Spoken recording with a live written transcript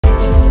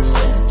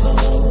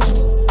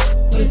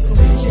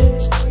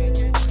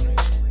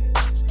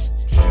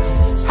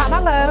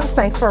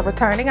thanks for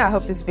returning. I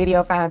hope this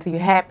video finds you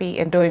happy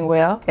and doing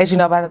well. As you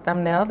know by the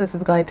thumbnail, this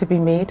is going to be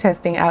me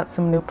testing out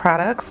some new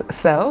products.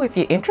 So if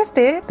you're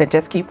interested, then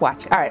just keep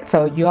watching. All right,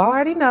 so you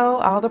already know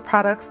all the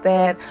products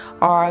that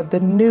are the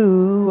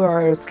new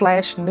or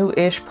slash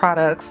new-ish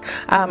products.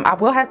 I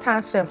will have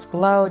timestamps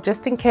below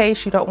just in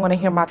case you don't want to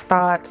hear my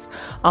thoughts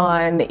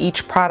on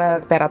each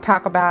product that I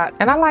talk about.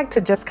 And I like to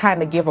just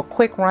kind of give a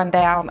quick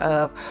rundown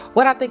of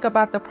what I think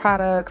about the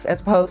products as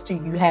opposed to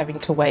you having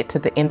to wait to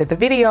the end of the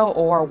video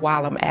or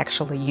while I'm actually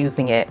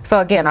using it.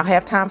 So again, I'll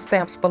have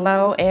timestamps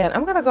below, and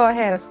I'm gonna go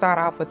ahead and start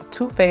off with the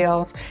two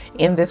fails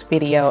in this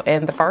video.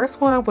 And the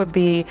first one would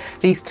be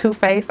these Too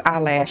Faced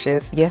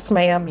eyelashes. Yes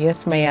ma'am,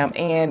 yes ma'am.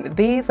 And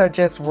these are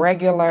just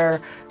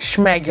regular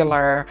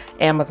schmegular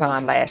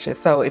Amazon lashes.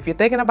 So if you're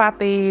thinking about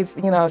these,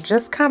 you know,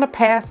 just kind of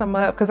pass them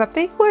up, because I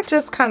think we're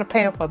just kind of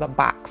paying for the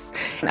box.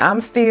 And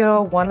I'm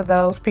still one of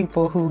those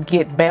people who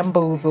get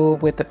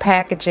bamboozled with the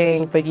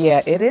packaging, but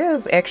yeah, it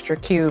is extra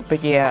cute,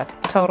 but yeah,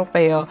 total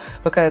fail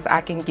because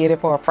I can get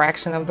it for a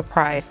fraction of the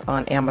price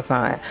on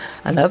Amazon.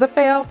 Another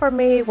fail for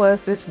me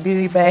was this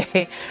Beauty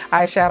Bay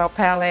eyeshadow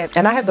palette,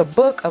 and I have the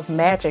Book of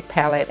Magic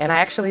palette, and I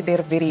actually did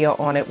a video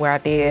on it where I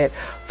did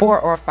 4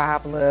 or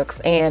 5 looks.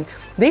 And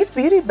these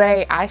Beauty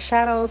Bay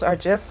eyeshadows are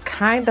just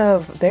kind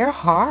of, they're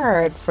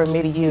hard for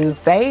me to use.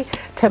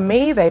 To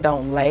me, they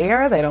don't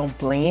layer, they don't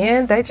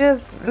blend, they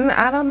just,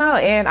 I don't know.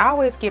 And I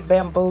always get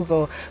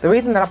bamboozled. The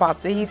reason that I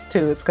bought these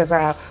two is because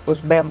I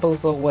was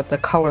bamboozled with the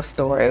color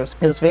story. It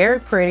was very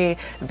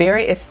pretty,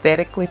 very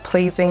aesthetically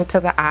pleasing to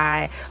the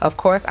eye. Of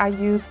course, I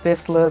used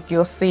this look.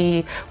 You'll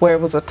see where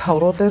it was a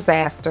total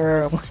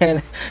disaster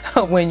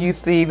when you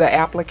see the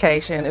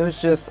application. It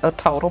was just a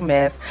total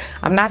mess.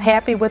 I'm not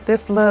happy with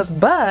this look,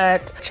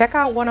 but check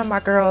out one of my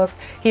girls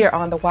here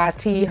on the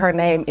YT. Her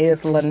name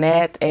is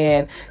Lonette,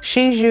 and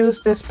she's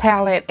used this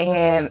palette,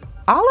 and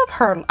all of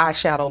her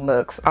eyeshadow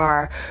looks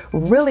are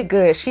really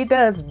good. She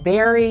does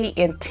very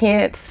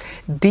intense,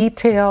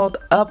 detailed,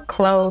 up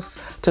close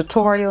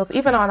tutorials,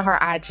 even on her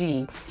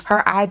IG.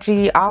 Her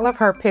IG, all of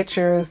her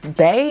pictures,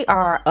 they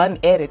are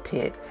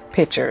unedited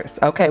pictures,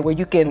 okay, where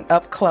you can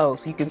up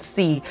close, you can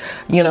see,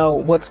 you know,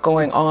 what's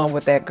going on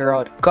with that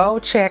girl. Go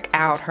check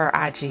out her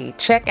IG,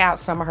 check out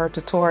some of her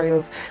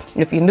tutorials.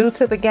 If you're new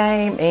to the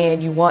game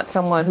and you want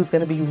someone who's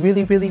going to be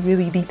really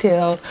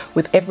detailed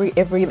with every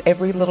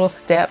little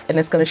step, and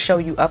it's going to show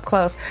you up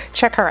close,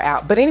 check her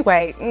out. But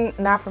anyway,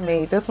 not for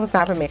me. This one's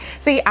not for me.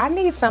 See, I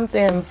need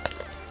something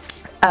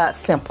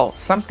simple,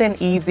 something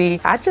easy.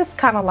 I just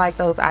kind of like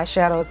those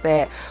eyeshadows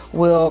that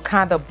will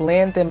kind of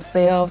blend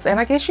themselves, and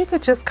I guess you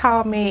could just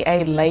call me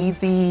a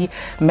lazy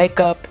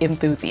makeup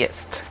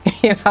enthusiast.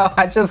 You know,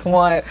 I just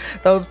want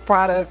those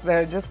products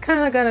that are just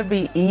kind of gonna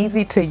be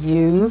easy to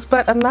use.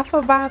 But enough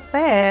about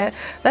that.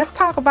 Let's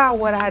talk about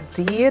what I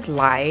did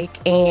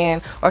like,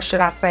 and or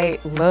should I say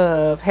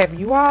love. Have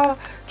you all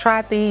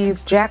tried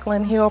these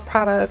Jaclyn Hill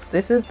products?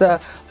 This is the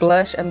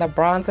blush and the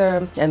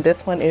bronzer, and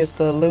this one is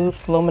the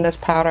loose luminous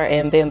powder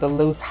and then the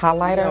loose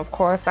highlighter. Of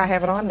course, I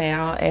have it on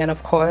now, and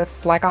of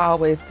course, like I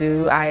always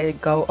do, I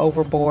go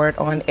overboard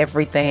on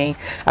everything.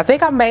 I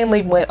think I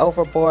mainly went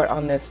overboard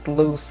on this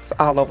loose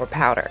all over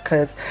powder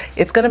because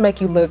it's gonna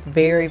make you look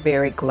very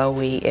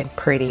glowy and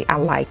pretty. I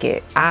like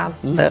it. I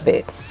love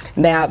it.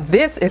 Now,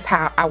 this is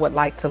how I would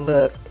like to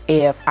look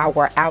if I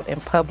were out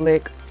in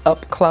public,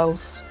 up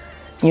close,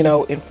 you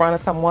know, in front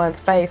of someone's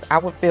face. I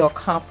would feel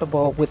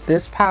comfortable with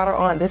this powder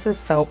on. This is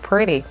so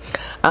pretty.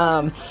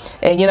 And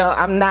you know,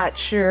 I'm not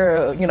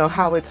sure, you know,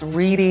 how it's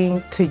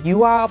reading to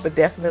you all, but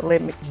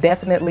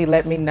definitely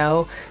let me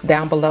know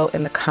down below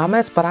in the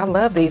comments. But I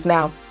love these.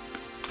 Now,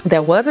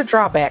 there was a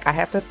drawback, I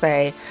have to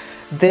say.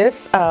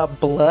 This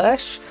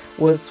blush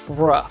was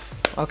rough.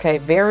 Okay,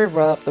 very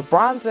rough. The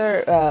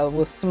bronzer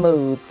was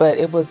smooth, but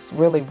it was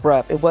really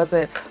rough. It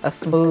wasn't a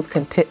smooth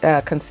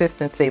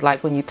consistency.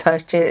 Like when you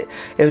touch it,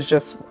 it was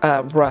just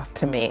rough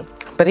to me.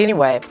 But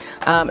anyway,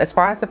 as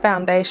far as the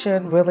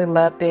foundation, really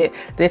loved it.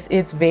 This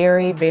is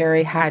very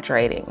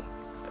hydrating.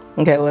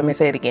 Okay, let me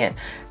say it again.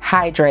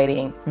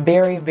 Hydrating,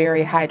 very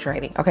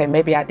hydrating. Okay,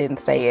 maybe I didn't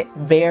say it.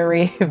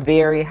 Very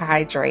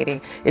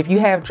hydrating. If you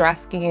have dry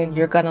skin,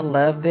 you're gonna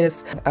love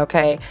this.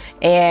 Okay,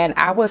 and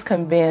I was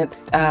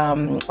convinced,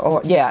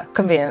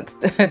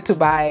 convinced to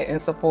buy it in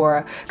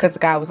Sephora because the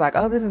guy was like,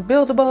 oh, this is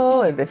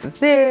buildable, and this is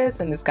this,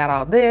 and it's got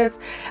all this.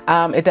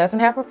 It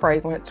doesn't have a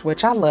fragrance,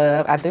 which I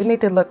love. I do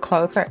need to look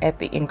closer at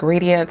the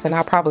ingredients, and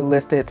I'll probably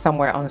list it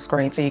somewhere on the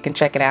screen so you can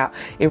check it out.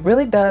 It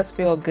really does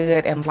feel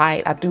good and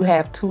light. I do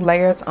have 2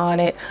 layers of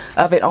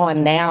it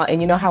on now,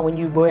 and you know how when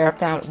you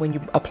when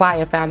you apply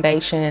a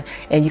foundation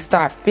and you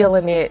start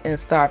feeling it and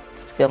start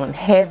feeling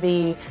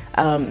heavy,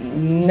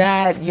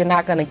 you're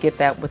not going to get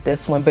that with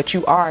this one, but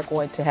you are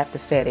going to have to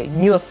set it.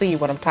 You'll see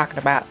what I'm talking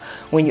about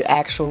when you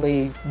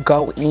actually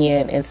go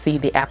in and see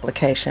the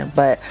application.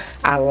 But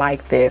I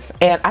like this,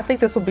 and I think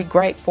this will be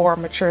great for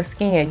mature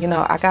skin. You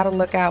know, I got to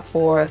look out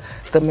for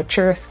the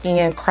mature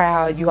skin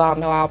crowd. You all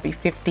know I'll be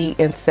 50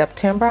 in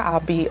September. I'll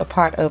be a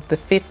part of the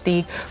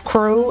 50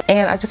 crew. blue,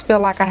 and I just feel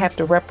like I have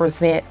to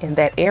represent in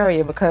that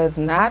area because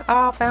not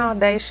all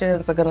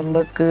foundations are gonna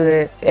look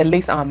good, at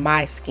least on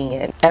my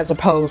skin, as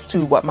opposed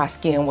to what my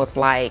skin was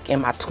like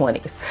in my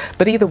 20s.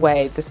 But either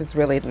way, this is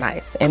really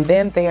nice. And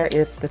then there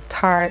is the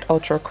Tarte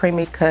Ultra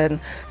Creamy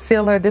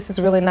Concealer. This is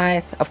really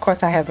nice. Of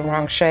course, I have the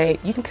wrong shade.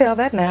 You can tell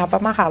that now by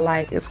my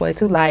highlight. It's way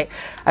too light.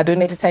 I do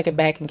need to take it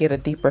back and get a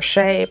deeper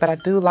shade, but I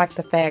do like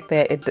the fact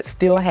that it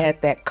still has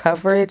that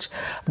coverage,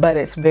 but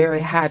it's very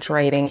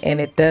hydrating and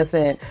it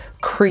doesn't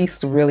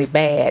crease really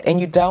bad. And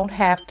you don't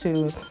have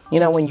to, you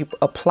know, when you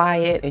apply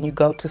it and you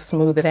go to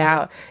smooth it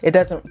out, it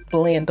doesn't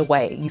blend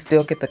away. You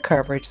still get the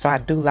coverage, so I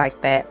do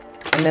like that.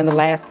 And then the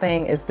last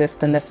thing is this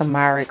Danessa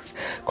Myricks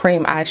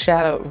cream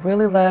eyeshadow.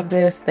 Really love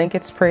this. Think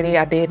it's pretty.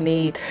 I did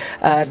need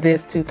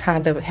this to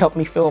kind of help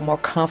me feel more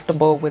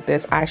comfortable with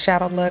this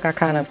eyeshadow look. I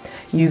kind of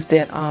used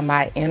it on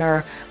my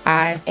inner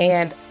eye,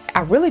 and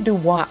I really do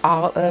want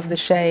all of the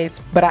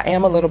shades, but I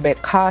am a little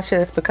bit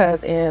cautious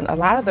because in a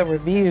lot of the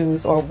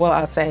reviews, or well,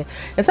 I'll say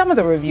in some of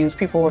the reviews,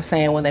 people were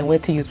saying when they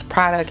went to use the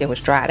product, it was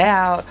dried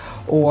out,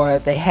 or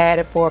they had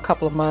it for a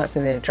couple of months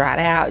and then it dried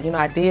out. You know,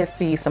 I did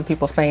see some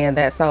people saying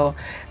that, so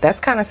that's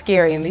kind of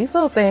scary. And these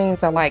little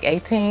things are like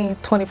 18,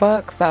 20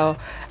 bucks. So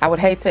I would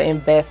hate to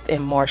invest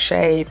in more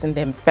shades and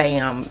then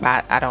bam,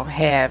 I don't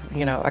have,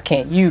 you know, I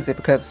can't use it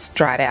because it's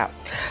dried out.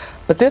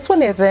 But this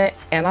one isn't,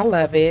 and I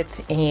love it.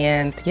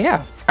 And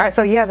yeah. All right,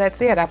 so yeah,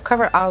 that's it. I've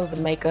covered all of the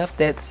makeup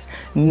that's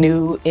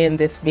new in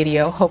this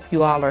video. Hope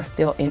you all are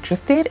still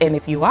interested, and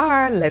if you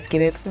are, let's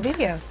get into the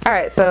video. All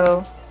right,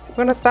 so we're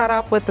gonna start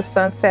off with the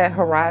Sunset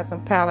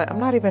Horizon palette. I'm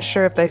not even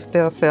sure if they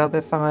still sell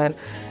this on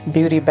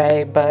Beauty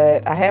Bay,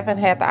 but I haven't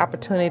had the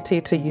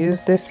opportunity to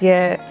use this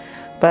yet.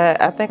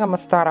 But I think I'm gonna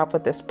start off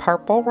with this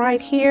purple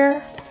right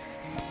here,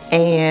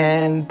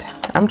 and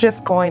I'm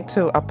just going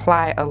to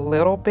apply a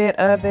little bit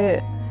of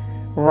it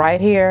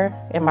right here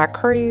in my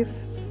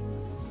crease,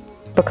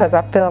 because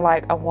I feel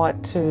like I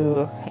want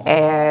to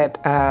add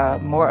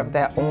more of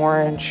that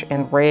orange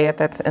and red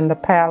that's in the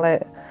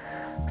palette.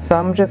 So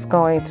I'm just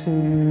going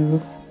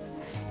to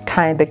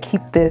kind of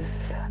keep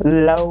this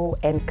low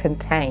and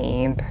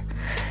contained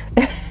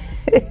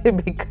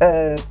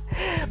because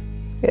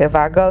if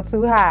I go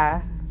too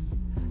high,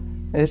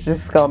 it's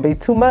just gonna be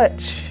too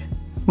much,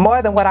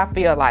 more than what I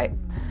feel like.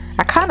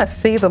 I kind of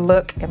see the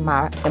look in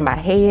my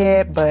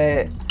head,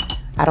 but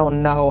I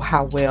don't know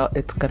how well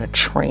it's gonna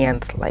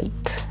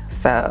translate.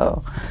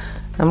 So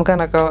I'm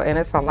gonna go, and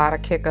it's a lot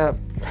of kick up.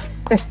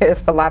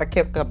 It's a lot of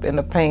kick up in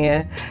the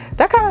pan.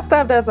 That kind of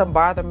stuff doesn't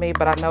bother me,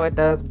 but I know it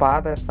does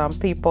bother some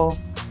people.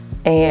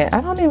 And I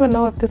don't even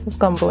know if this is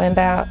gonna blend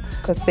out.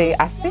 Cause see,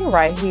 I see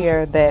right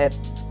here that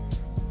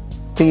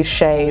these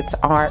shades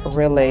aren't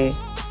really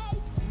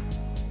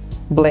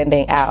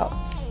blending out.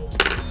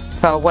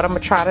 So what I'm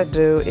gonna try to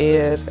do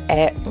is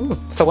add,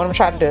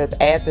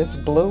 add this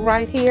blue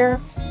right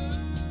here.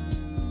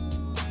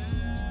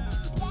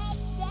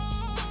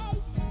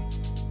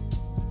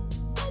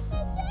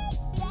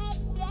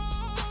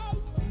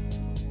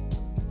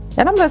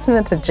 And I'm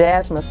listening to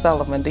Jasmine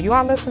Sullivan. Do you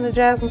all listen to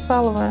Jasmine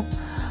Sullivan?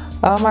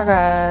 Oh my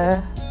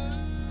God.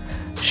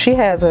 She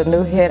has a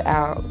new hit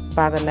out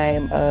by the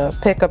name of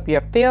Pick Up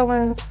Your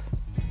Feelings.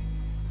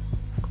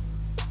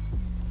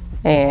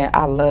 And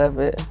I love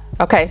it.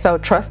 Okay, so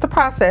trust the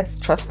process.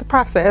 Trust the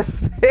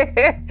process.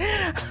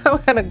 I'm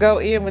gonna go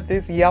in with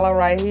this yellow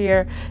right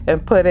here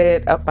and put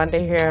it up under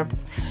here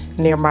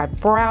near my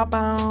brow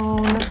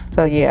bone.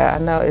 So yeah,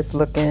 I know it's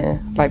looking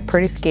like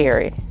pretty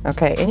scary.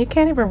 Okay, and you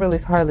can't even really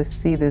hardly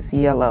see this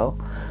yellow,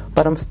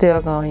 but I'm still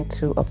going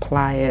to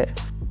apply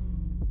it.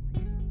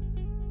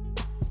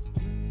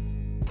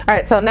 All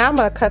right, so now I'm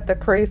gonna cut the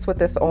crease with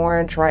this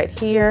orange right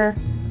here.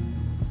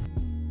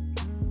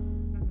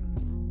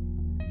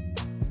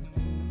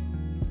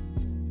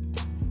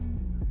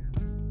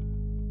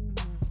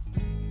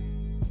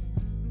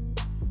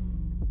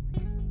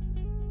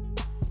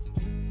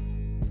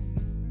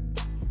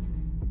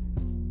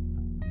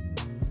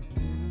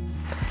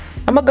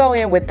 I'm gonna go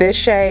in with this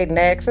shade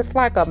next. It's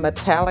like a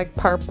metallic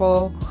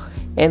purple,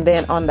 and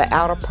then on the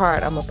outer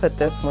part I'm gonna put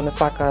this one.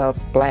 It's like a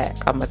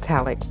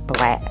metallic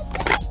black.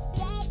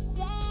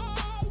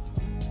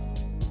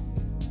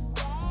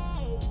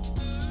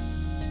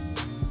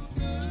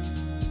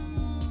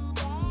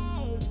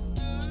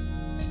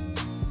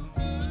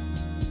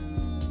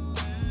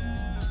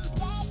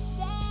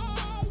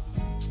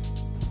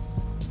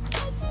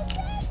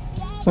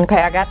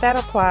 Okay, I got that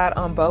applied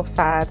on both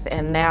sides,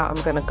 and now I'm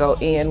gonna go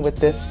in with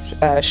this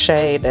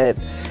shade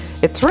that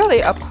it's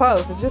really up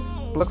close. It just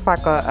looks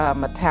like a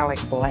metallic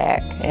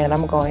black, and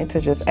I'm going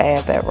to just add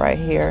that right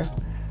here.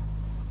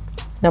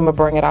 I'm gonna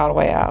bring it all the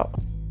way out.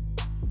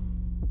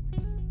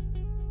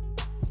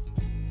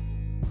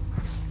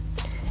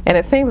 And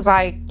it seems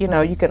like, you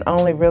know, you can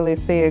only really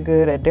see it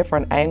good at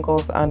different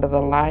angles under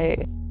the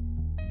light.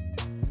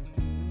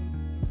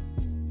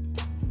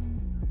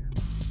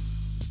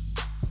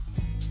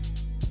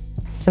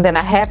 And then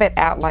I have it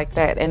out like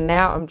that, and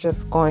now I'm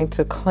just going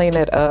to clean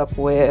it up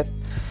with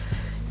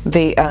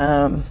the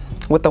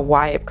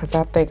wipe, because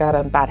I think I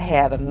done about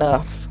had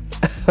enough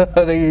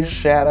these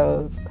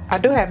shadows. I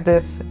do have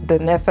this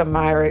Danessa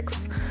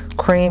Myricks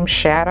cream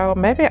shadow.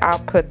 Maybe I'll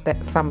put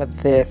some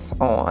of this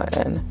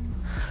on.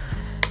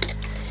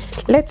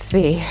 Let's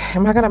see.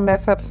 Am I gonna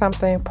mess up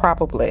something?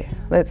 Probably.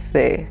 Let's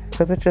see.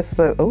 Does it just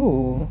look?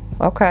 Ooh.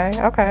 Okay.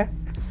 Okay.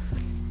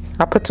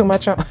 I put too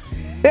much on.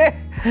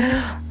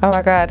 Oh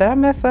my God. Did I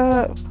mess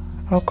up?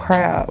 Oh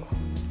crap.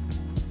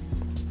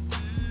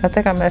 I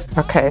think I messed.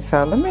 Okay.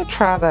 So let me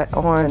try the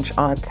orange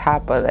on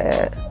top of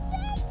that.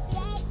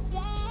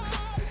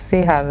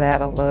 See how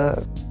that'll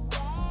look.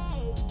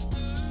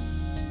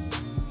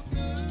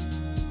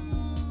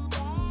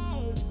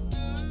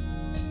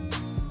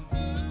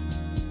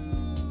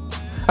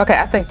 Okay,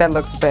 I think that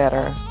looks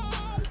better.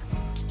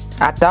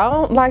 I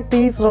don't like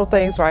these little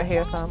things right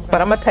here,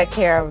 but I'm gonna take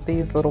care of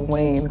these little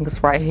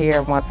wings right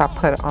here once I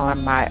put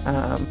on my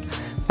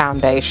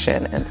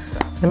foundation. And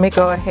let me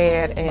go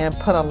ahead and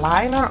put a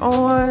liner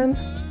on.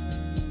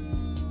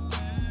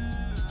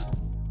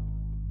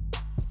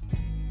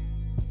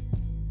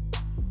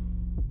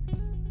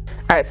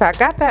 All right, so I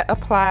got that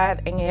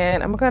applied,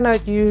 and I'm gonna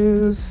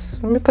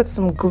use, let me put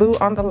some glue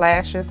on the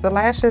lashes. The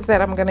lashes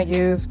that I'm gonna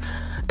use,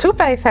 Too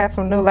Faced has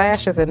some new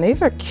lashes, and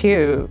these are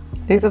cute.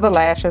 These are the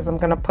lashes I'm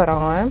gonna put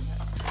on.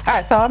 All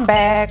right, so I'm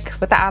back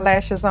with the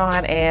eyelashes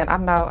on, and I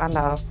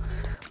know,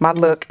 my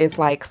look is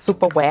like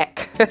super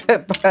whack,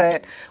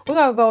 but we're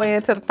gonna go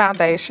into the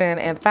foundation,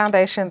 and the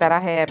foundation that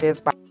I have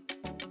is by,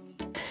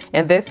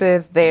 and this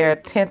is their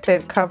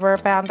tinted cover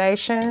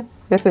foundation.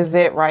 This is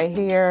it right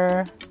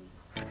here.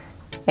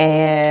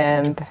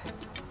 And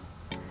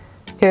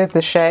here's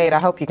the shade. I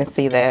hope you can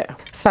see that.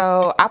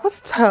 So I was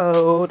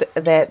told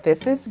that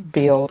this is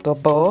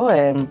buildable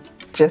and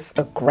just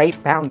a great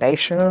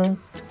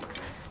foundation.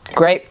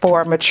 Great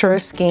for mature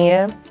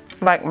skin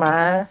like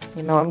mine.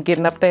 You know, I'm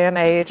getting up there in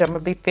age. I'm gonna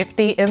be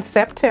 50 in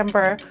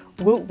September.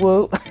 Woot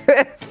woot.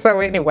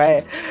 So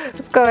anyway,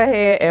 let's go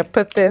ahead and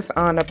put this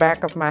on the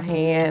back of my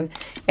hand.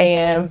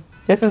 And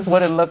this is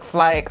what it looks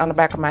like on the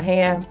back of my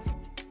hand.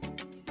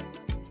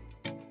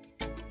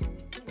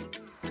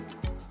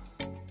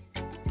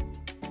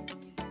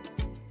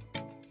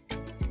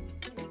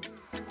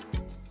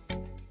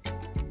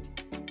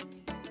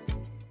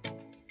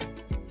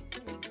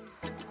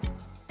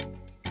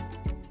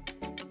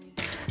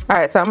 All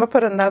right, so I'm gonna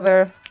put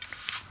another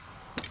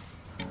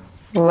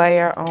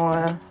layer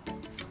on.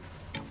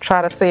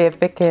 Try to see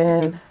if you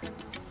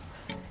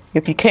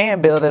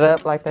can build it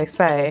up like they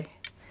say.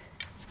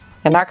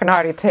 And I can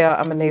already tell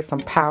I'm gonna need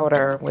some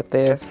powder with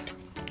this.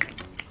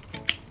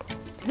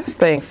 This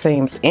thing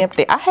seems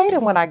empty. I hate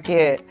it when I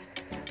get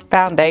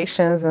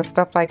foundations and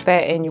stuff like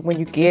that, and when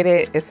you get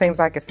it, it seems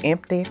like it's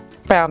empty.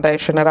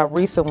 Foundation that I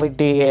recently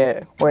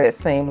did where it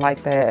seemed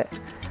like that.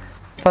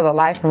 For the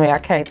life of me, I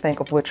can't think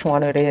of which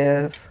one it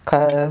is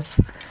because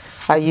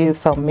I use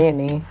so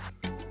many.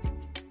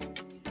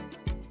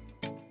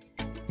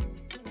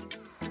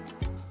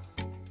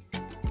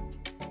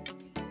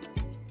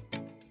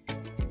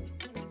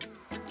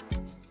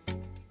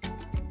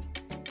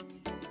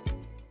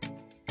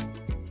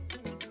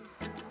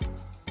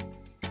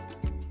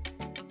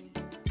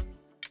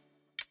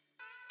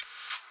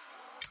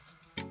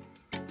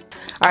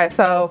 All right,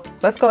 so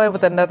let's go in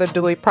with another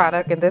dewy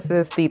product, and this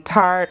is the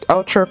Tarte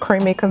Ultra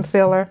Creamy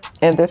Concealer,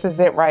 and this is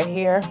it right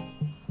here.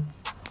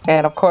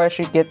 And of course,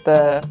 you get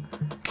the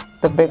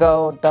big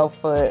old doe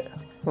foot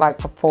like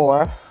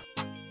before.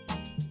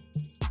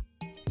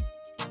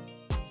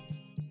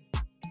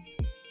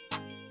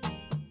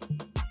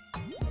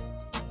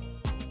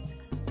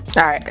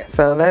 All right,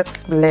 so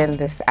let's blend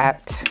this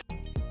out.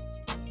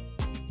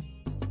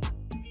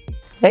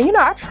 And you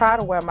know, I try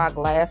to wear my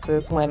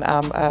glasses when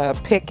I'm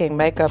picking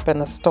makeup in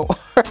the store,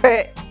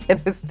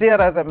 and it still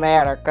doesn't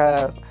matter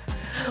because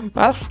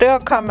I still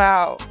come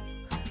out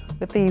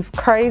with these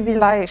crazy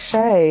light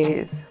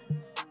shades.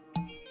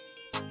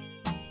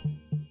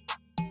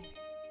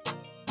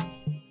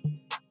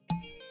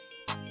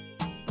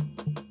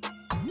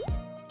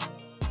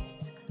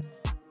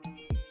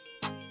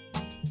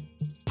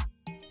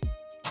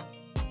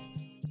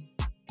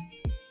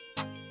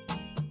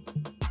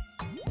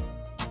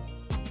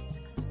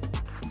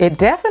 It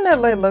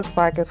definitely looks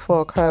like it's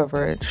full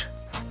coverage.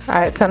 All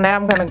right, so now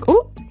I'm gonna,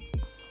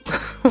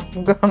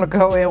 I'm gonna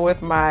go in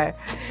with my,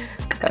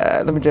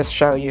 let me just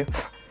show you.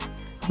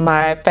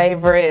 My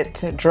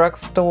favorite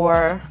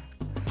drugstore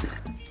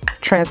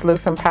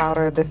translucent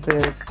powder. This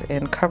is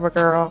in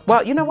CoverGirl.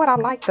 Well, you know what? I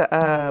like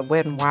the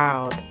Wet n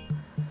Wild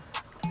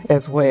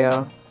as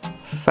well.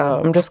 So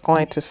I'm just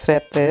going to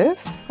set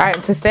this. All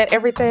right, to set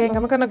everything,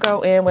 I'm gonna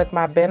go in with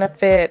my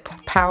Benefit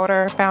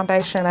Powder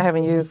Foundation. I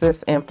haven't used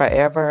this in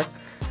forever.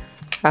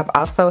 I've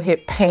also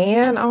hit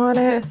pan on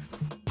it.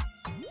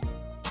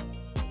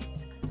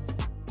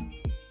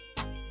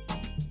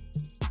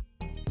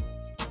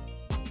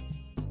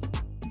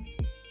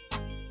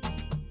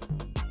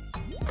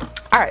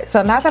 All right,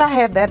 so now that I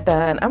have that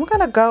done, I'm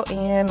gonna go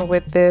in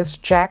with this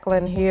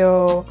Jaclyn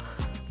Hill.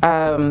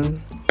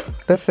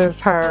 This is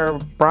her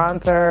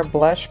bronzer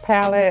blush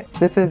palette.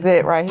 This is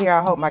it right here.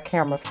 I hope my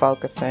camera's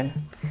focusing.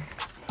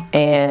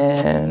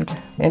 And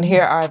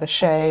here are the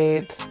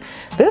shades.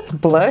 This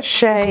blush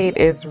shade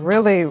is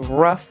really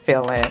rough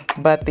feeling,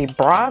 but the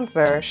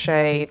bronzer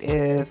shade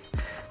is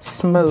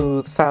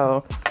smooth.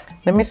 So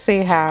let me see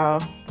how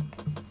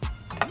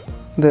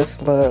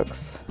this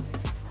looks.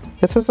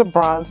 This is a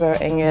bronzer,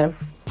 and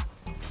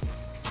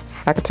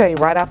I can tell you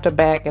right off the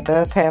back, it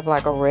does have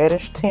like a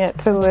reddish tint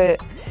to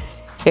it.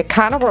 It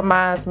kind of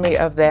reminds me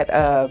of that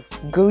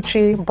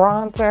Gucci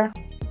bronzer.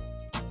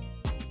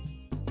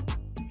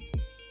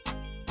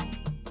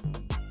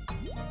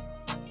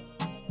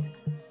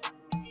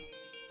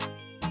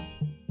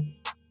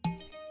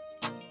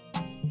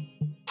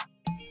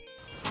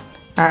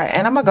 All right,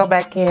 and I'm gonna go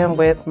back in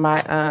with my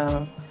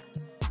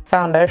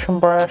foundation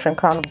brush and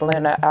kind of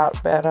blend that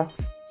out better,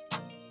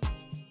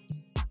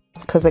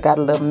 because it got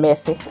a little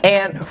messy.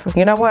 And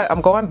you know what?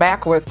 I'm going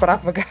backwards, but I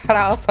forgot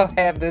I also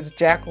have this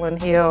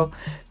Jaclyn Hill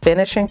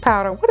finishing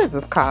powder. What is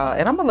this called?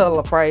 And I'm a little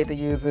afraid to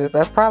use this.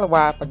 That's probably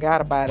why I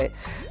forgot about it.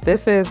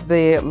 This is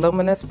the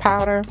Luminous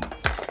powder.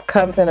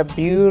 Comes in a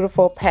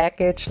beautiful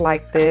package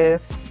like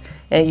this,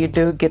 and you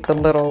do get the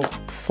little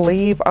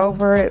sleeve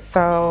over it.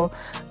 So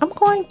I'm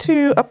going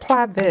to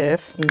apply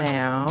this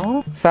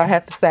now. So I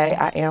have to say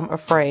I am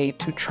afraid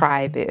to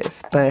try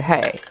this, but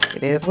hey,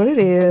 it is what it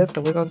is.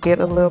 So we're gonna get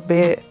a little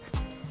bit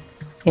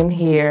in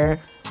here,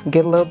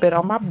 get a little bit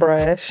on my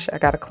brush. I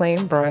got a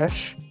clean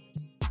brush.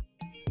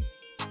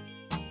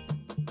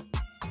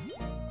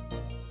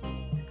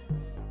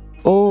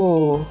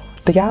 Ooh,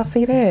 do y'all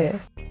see that?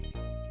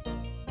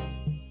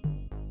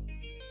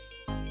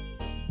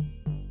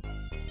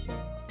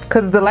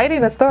 Because the lady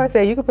in the store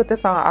said you can put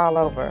this on all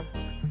over.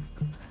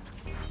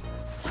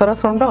 So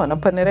that's what I'm doing.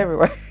 I'm putting it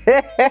everywhere.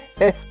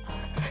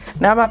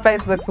 Now my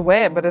face looks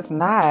wet, but it's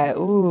not.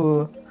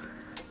 Ooh.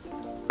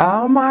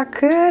 Oh my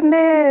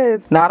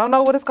goodness. Now I don't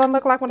know what it's gonna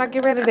look like when I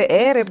get ready to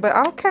edit, but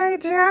okay,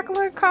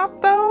 Jaclyn,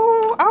 come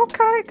through.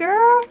 Okay,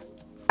 girl.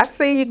 I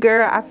see you,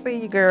 girl. I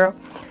see you, girl.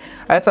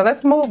 All right, so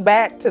let's move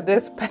back to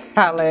this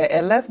palette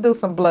and let's do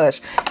some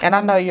blush. And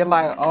I know you're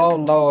like, oh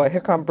Lord,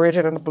 here come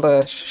Bridget in the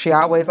blush. She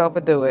always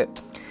overdo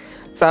it.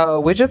 So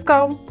we're just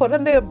gonna put a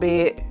little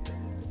bit.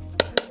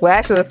 Well,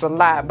 actually it's a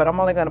lot, but I'm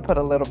only gonna put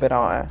a little bit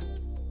on.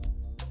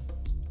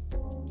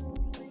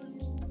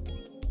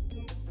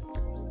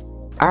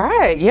 All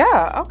right,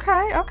 yeah,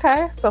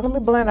 okay. So let me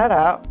blend that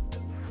out.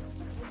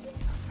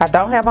 I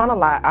don't have on a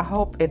lot. I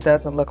hope it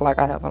doesn't look like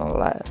I have on a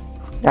lot.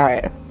 All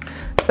right,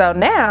 so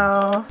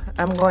now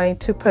I'm going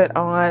to put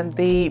on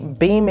the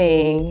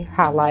Beaming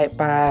highlight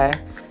by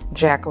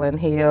Jaclyn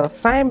Hill.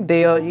 Same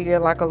deal, you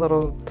get like a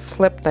little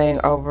slip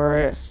thing over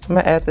it. I'm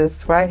gonna add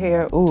this right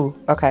here. Ooh,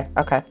 okay.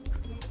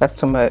 That's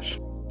too much.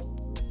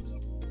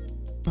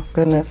 Oh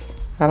goodness,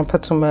 I don't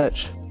put too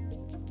much.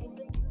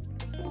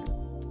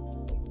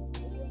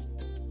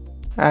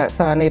 All right,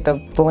 so I need to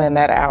blend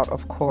that out,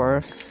 of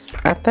course.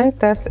 I think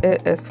that's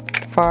it as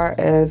far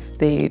as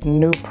the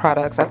new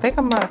products. I think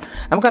I'm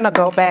gonna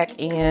go back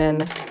in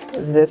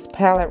this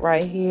palette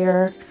right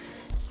here,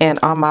 and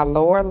on my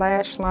lower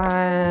lash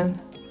line,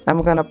 I'm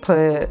gonna put,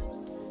 I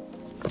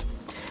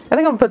think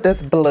I'm gonna put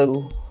this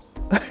blue.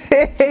 I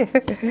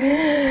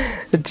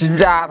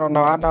don't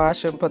know. I know I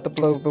shouldn't put the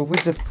blue, but we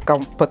just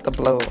gonna put the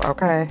blue,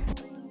 okay?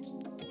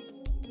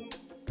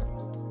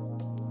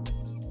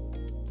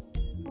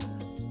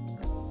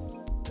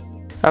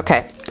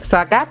 Okay, so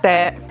I got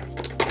that.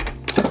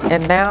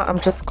 And now I'm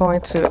just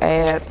going to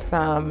add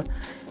some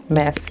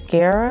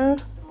mascara.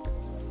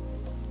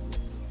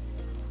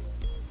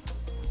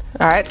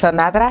 All right, so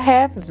now that I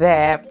have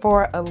that,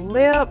 for a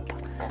lip,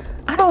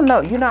 I don't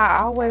know. You know, I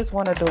always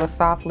want to do a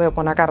soft lip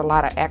when I got a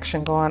lot of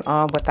action going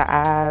on with the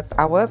eyes.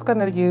 I was going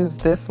to use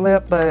this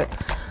lip, but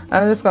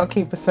I'm just going to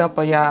keep it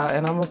simple, y'all.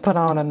 And I'm going to put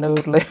on a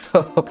nude lip.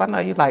 I know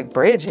you like,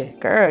 Bridget,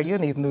 girl, you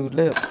need nude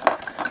lips.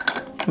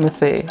 Let me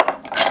see.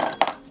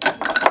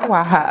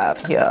 What I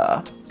have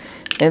here.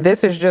 And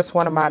this is just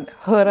one of my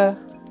Huda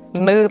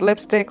nude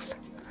lipsticks.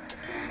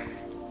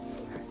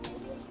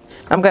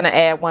 I'm going to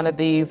add one of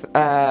these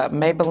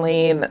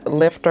Maybelline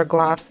lifter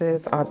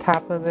glosses on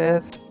top of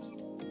this.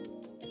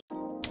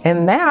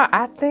 And now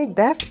I think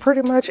that's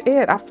pretty much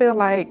it. I feel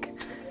like,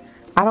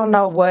 I don't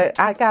know what,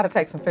 I gotta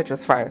take some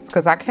pictures first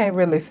because I can't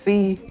really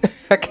see,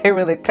 I can't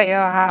really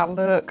tell how I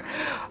look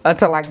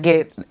until I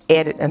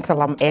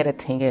until I'm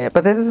editing it.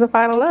 But this is the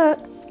final look.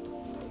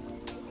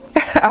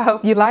 I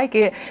hope you like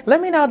it.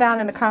 Let me know down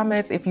in the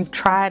comments if you've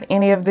tried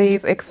any of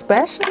these,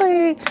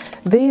 especially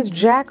these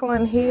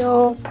Jaclyn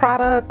Hill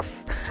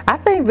products. I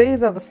think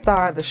these are the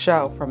star of the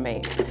show for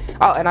me.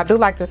 Oh, and I do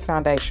like this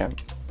foundation.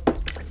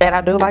 And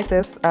I do like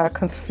this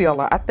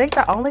concealer. I think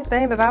the only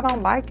thing that I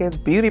don't like is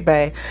Beauty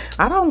Bay.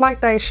 I don't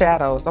like these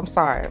shadows. I'm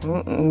sorry.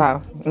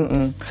 No.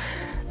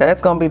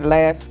 That's going to be the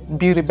last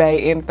Beauty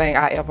Bay anything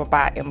I ever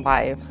buy in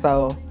life.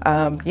 So,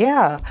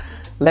 yeah.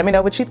 Let me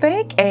know what you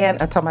think.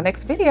 And until my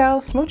next video,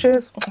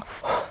 smooches.